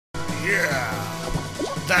Yeah!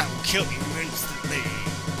 That will kill you instantly!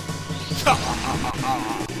 Ha ha ha ha ha!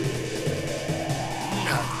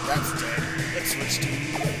 Now that's dead, let's switch to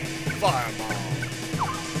Fireball.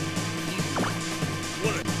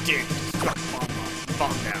 What a dick to drop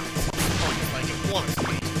bomb down. Almost like it wants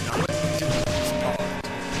me to not do this part.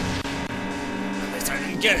 At least I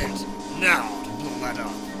didn't get it. Now to blow that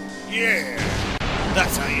up. Yeah!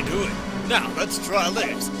 That's how you do it. Now let's try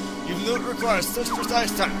this. Even though it requires such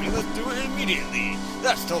precise timing, let's do it immediately.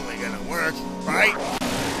 That's totally gonna work, right?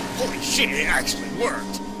 Holy shit, it actually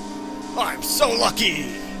worked! I'm so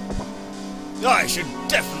lucky! I should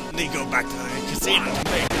definitely go back to the casino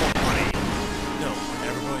to make more money. No, we're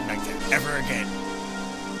never going back there ever again.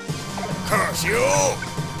 Curse you!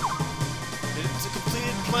 It's a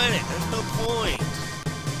completed planet, there's no point.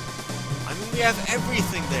 I mean, we have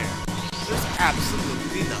everything there. There's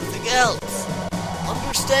absolutely nothing else.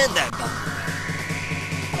 Understand that, Bomberman.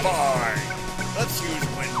 Fine. Let's use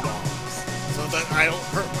wind bombs, so that I don't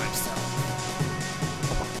hurt myself.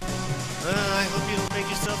 I hope you don't make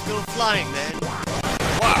yourself go flying, man.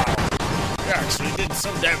 Wow! You actually did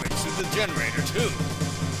some damage to the generator, too.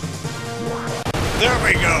 There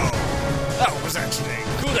we go! That was actually a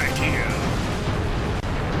good idea.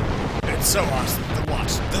 It's so awesome to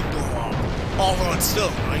watch them blow up. Although it's still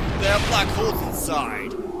annoying, they have black holes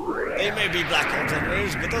inside. They may be black hole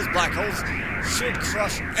generators, but those black holes should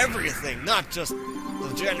crush everything, not just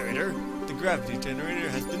the generator. The gravity generator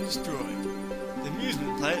has been destroyed. The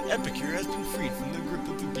amusement planet Epicure has been freed from the grip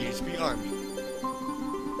of the BHP army.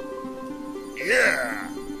 Yeah!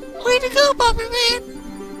 Way to go, Bomberman!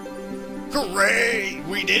 Hooray!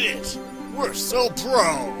 We did it! We're so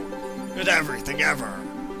pro at everything ever!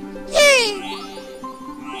 Yay!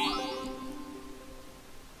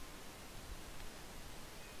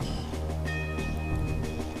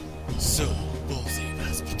 So, Bullseye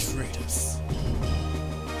has betrayed us.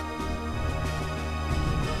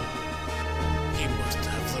 He must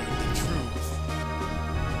have learned the truth.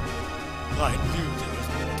 I knew there was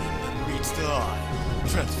more to him than meets the eye.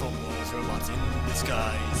 Transform those robots in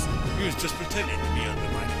disguise. He was just pretending to be under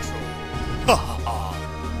my control. Ha ha ha!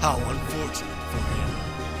 How unfortunate for him.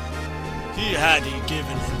 Had he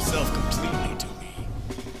given himself completely to me,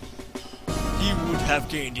 he would have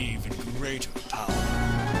gained even greater power.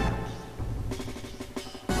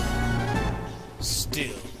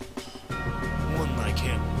 Still, one like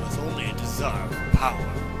him with only a desire for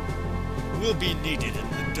power will be needed in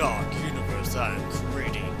the dark universe I am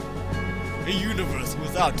creating. A universe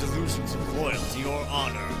without delusions of loyalty or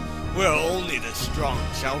honor, where only the strong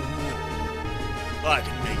shall rule. I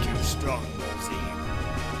can make you strong, Bullseye.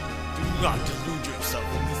 Do not delude yourself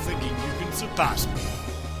into thinking you can surpass me.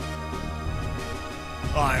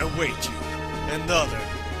 I await you, and the other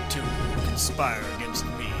two who conspire against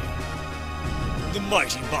me. The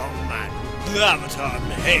mighty Bomberman, the Avatar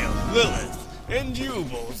Mihail, Lilith, and you,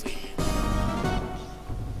 Bullseye.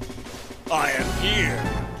 I am here.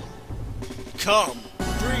 Come,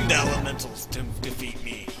 bring the elementals to defeat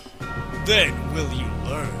me. Then will you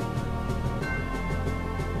learn.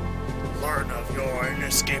 Learn of your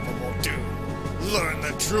inescapable doom. Learn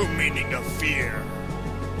the true meaning of fear.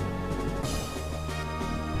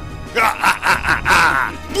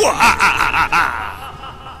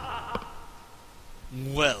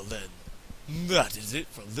 Well then, that is it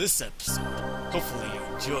for this episode. Hopefully you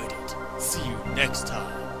enjoyed it. See you next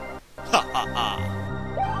time. Ha ha ha!